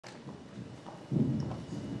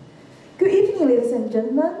evening, ladies and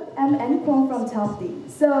gentlemen. I'm Kuang from TEDxQDHS.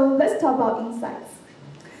 So let's talk about insights.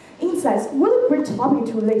 Insights, what a great topic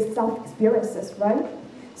to relate self-experiences, right?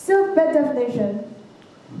 So by definition,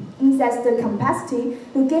 insights the capacity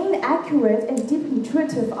to gain accurate and deep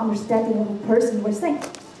intuitive understanding of a person or thing.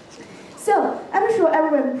 So I'm sure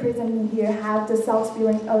everyone present in here have the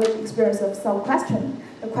experience of self-question.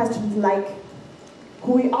 The questions like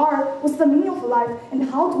who we are, what's the meaning of life, and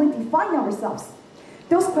how do we define ourselves?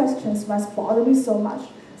 Those questions must bother me so much.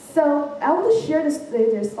 So I want to share the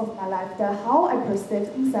stages of my life, how I perceive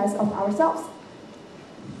insights of ourselves.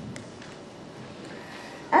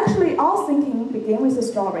 Actually, all thinking began with a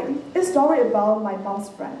story about my mom's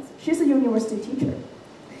friend. She's a university teacher.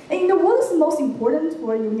 And you know what is most important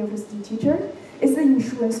for a university teacher? Is the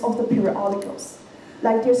insurance of the periodicals.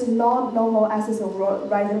 Like there's not normal access of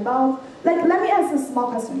write about. Like let me ask a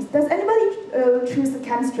small question. Does anybody choose the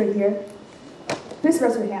chemistry here? Please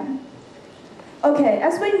raise your hand. Okay,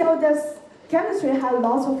 as we know, this chemistry had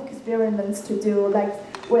lots of experiments to do, like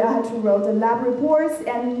where I had to write the lab reports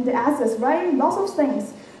and the essays, right? Lots of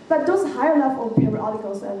things. But those higher level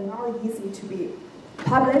periodicals are not easy to be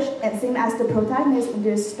published, and same as the protagonist in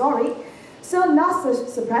this story. So not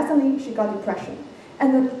surprisingly, she got depression.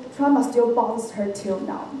 And the trauma still bothers her till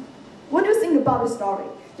now. What do you think about the story?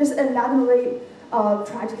 Just another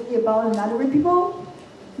tragedy about another people?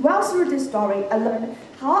 Well, through this story, I learned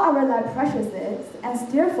how our life precious is,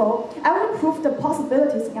 and therefore, I will prove the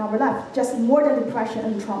possibilities in our life, just more than depression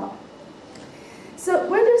and trauma. So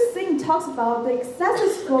where this thing talks about the excessive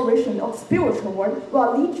exploration of spiritual world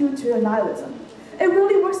will lead you to nihilism. It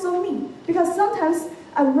really works on me, because sometimes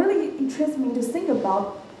I really interest me to think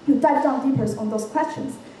about, to dive down deeper on those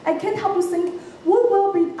questions. I can't help to think, what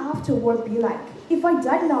will be afterward be like? If I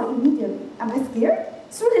die now immediately, am I scared?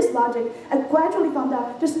 Through this logic, I gradually found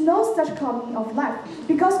out there's no such meaning of life,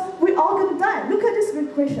 because we're all gonna die. Look at this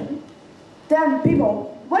equation. Then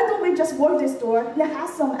people, why don't we just walk this door and have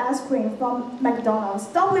some ice cream from McDonald's?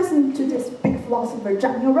 Stop listening to this big philosopher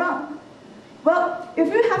jumping around. Well,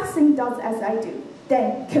 if you have seen dots as I do,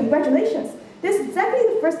 then congratulations. This is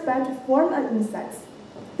exactly the first step to form an insight.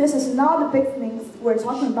 This is not the big things we're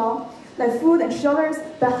talking about, like food and shelters,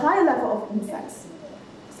 but high level of insights.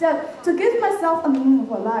 So, to give myself a meaning of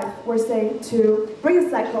a life, or say, to break the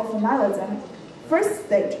cycle of nihilism, first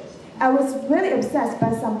stage, I was really obsessed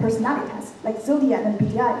by some personality tests, like Zodiac and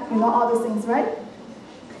BDI, you know all those things, right?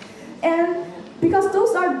 And because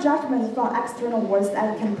those are judgments from external worlds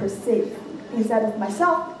that I can perceive inside of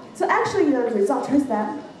myself, so actually the result turns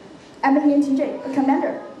that I'm an ENTJ, a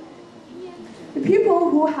commander. The people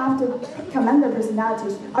who have the commander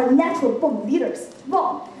personalities are natural born leaders.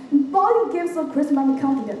 Well, body gives a charisma and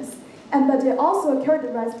confidence, but they're also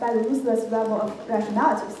characterized by the ruthless level of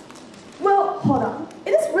rationalities. Well, hold on.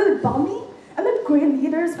 It is really about me. I'm a great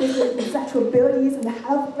leader with the intellectual abilities and the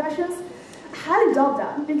high aggressions. I highly doubt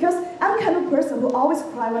that, because I'm the kind of person who always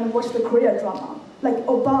cry when I watch the Korean drama, like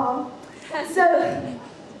Obama. So,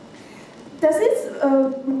 does this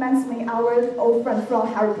reminds me our old friend from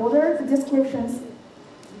Harry Potter, the descriptions?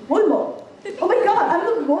 Voldemort. Oh my god, I'm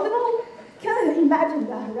not Voldemort? Can't imagine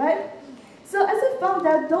that, right? So as I found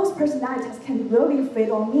that those personalities can really fit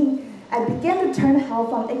on me, I began to turn help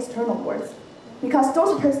from external words. Because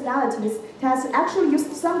those personalities has actually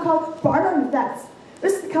used some called Barnum effects,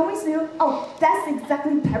 which convince you, oh, that's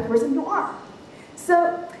exactly the type of person you are.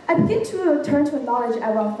 So I began to turn to a knowledge I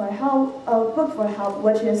want for help, a book for help,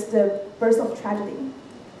 which is The Birth of Tragedy.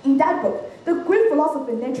 In that book, the Greek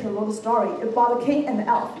philosopher Nietzsche wrote a story about the king and the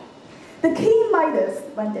elf. The king Midas,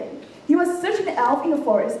 one day, he was searching the elf in the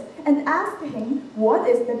forest and asked him, what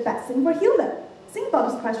is the best thing for human? Think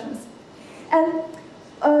about these questions. And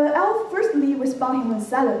elf firstly responded him in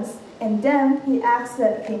silence, and then he asked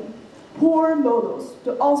him, poor mortals,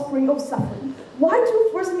 the offspring of suffering, why do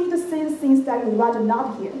you force me to say the things that you'd rather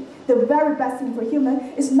not hear? The very best thing for human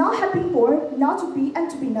is not having born, not to be, and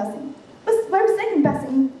to be nothing. But the very second best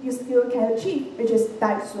thing you still can achieve, which is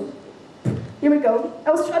die soon. Here we go.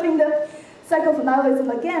 I was trapping the cycle of nihilism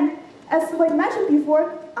again. As I mentioned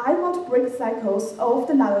before, I want to break cycles of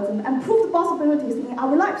the nihilism and prove the possibilities in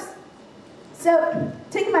our lives. So,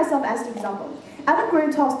 taking myself as an example, I'm a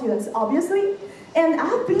grade 12 student, obviously, and I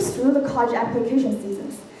have been through the college application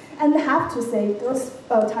seasons, and I have to say, those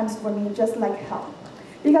times for me just like hell.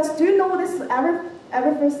 Because do you know this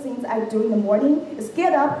every first thing I do in the morning is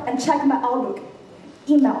get up and check my Outlook,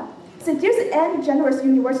 email. So there's any generous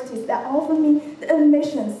universities that offer me the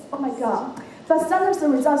admissions, oh my god. But sometimes the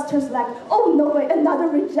results turns like, oh no way, another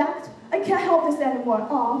reject. I can't help this anymore,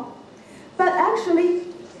 But actually,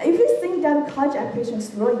 If you think that college application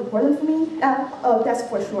is really important for me, that's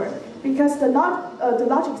for sure. Because the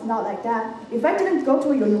logic is not like that. If I didn't go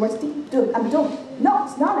to a university, I'm doomed. No,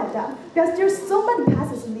 it's not like that. Because there's so many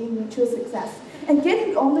paths leading me to success. And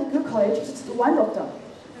getting on a good college is just one of them.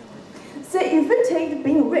 So if we take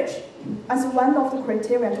being rich as one of the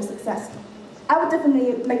criteria to success, I would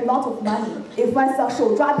definitely make lots of money if I sell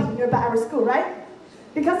手抓饼 nearby our school, right?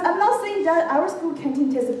 Because I'm not saying that our school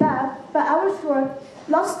canteen tastes bad, but I was sure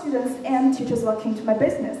lots of students and teachers will come to my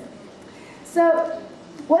business. So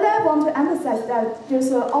what I want to emphasize is that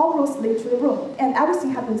there's all roads lead to the room, and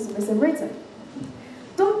everything happens with a reason.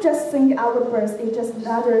 Don't just think our birth is just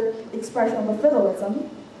another expression of fatalism.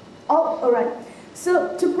 Oh, all right.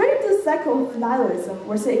 So to break the cycle of nihilism,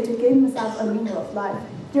 or say to give himself a meaning of life,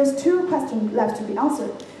 there's two questions left to be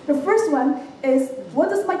answered. The first one is, what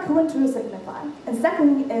does my current role signify? And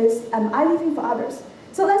secondly is, am I living for others?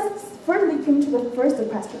 So let's firstly come to the first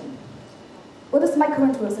question. What does my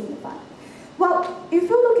current role signify? Well, if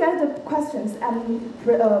you look at the questions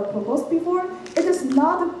proposed before, it is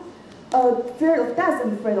not fear of death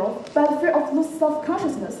I'm afraid of, but fear of loss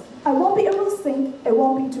self-consciousness. I won't be able to think, I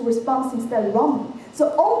won't be to respond things that wrong me. So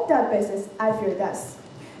on that basis, I fear death.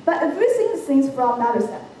 But if we think things from another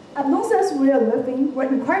side, as long as we are living, we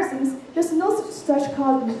require things, there's no such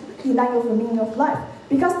called denying of the meaning of life.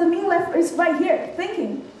 Because the meaning of life is right here,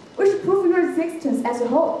 thinking, which proves your existence as a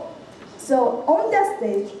whole. So on that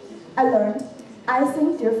stage, I learned, I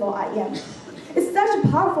think, therefore I am. It's such a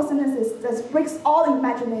powerful sentence that breaks all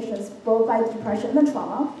imaginations, both by depression and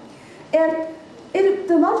trauma. And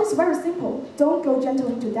the logic is very simple. Don't go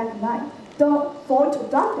gently into dark night. Don't fall into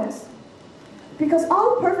darkness. Because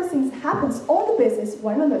all perfect things happen on the basis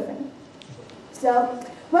when you're living. So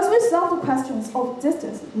once we solve the questions of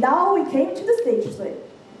distance, now we came to the stage 3.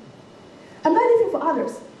 Am I living for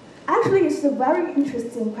others? Actually, it's a very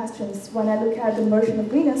interesting question when I look at the Merchant of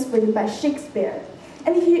Venus written by Shakespeare.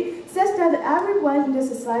 And he says that everyone in the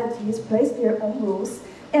society has placed their own rules,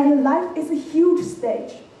 and life is a huge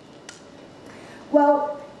stage.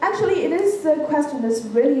 Well, actually, it is a question that's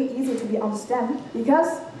really easy to be understand,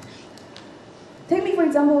 because take me for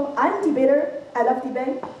example, I'm a debater, I love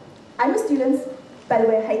debate. I'm a student, by the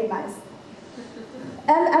way, I hate math.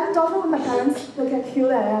 And I'm a daughter of my parents, look how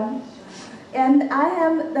cute I am. And I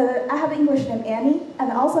have English name Annie,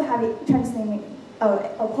 and I also have a Chinese name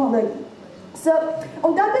Kuang. So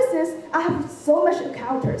on that basis, I have so much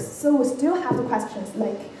characters, so we still have the questions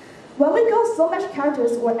like, when we got so much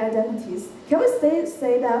characters or identities, can we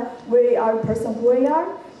say that we are the person who we are?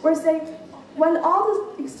 Or say, when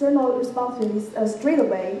all the external responsibilities are straight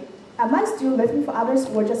away, am I still living for others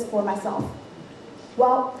or just for myself?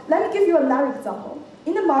 Well, let me give you another example.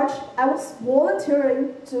 In March, I was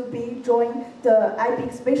volunteering to join the IB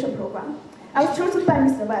exhibition program. I was chosen by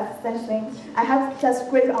Mr. West, same thing. I had just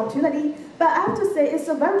great opportunity, but I have to say it's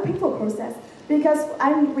a very painful process because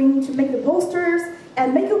we need to make the posters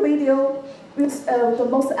and make a video with the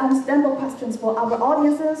most understandable questions for our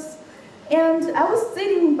audiences. And I was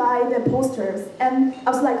sitting by the posters, and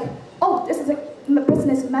I was like, oh, this is a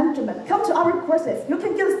business management. Come to our courses. You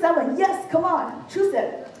can get a 7. Yes, come on, choose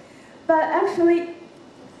it. But actually,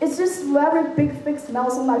 it's just very big fake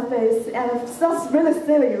smiles on my face, and it sounds really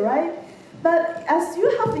silly, right? But as you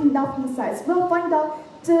have enough insights, we'll find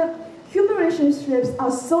out the human relationships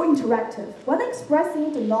are so interactive. When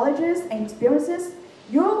expressing the knowledges and experiences,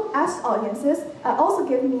 you as audiences are also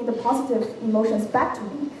giving me the positive emotions back to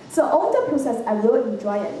me. So on the process, I really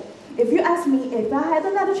enjoy it. If you ask me if I had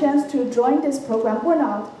another chance to join this program or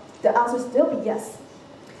not, the answer still be yes.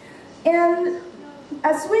 And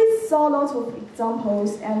as we saw lots of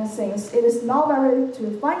examples and things, it is not very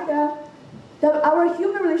to find that our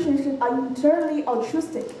human relationships are internally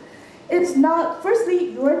altruistic. It's not,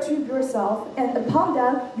 firstly, you are to yourself, and upon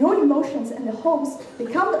that, your emotions and the hopes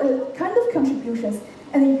become a kind of contributions,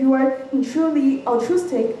 and you are truly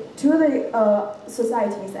altruistic to the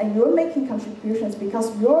societies, and you're making contributions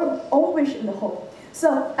because your own wish and the hope.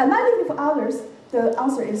 So, am I living for others? The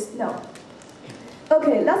answer is no.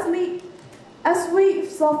 Okay, lastly, as we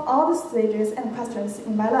solve all the stages and questions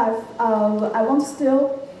in my life, I want to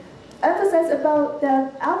still emphasize about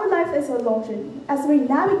that our life is a long journey. As we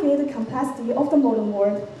navigate the complexity of the modern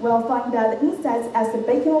world, we'll find that insights as the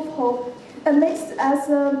beacon of hope and mixed as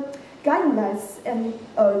guiding lights and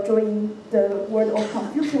during the world of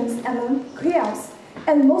confusions and chaos.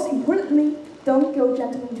 And most importantly, don't go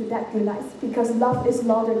gently into that good light, because love is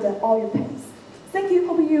louder than all your pains. Thank you.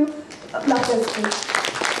 Hope you love this.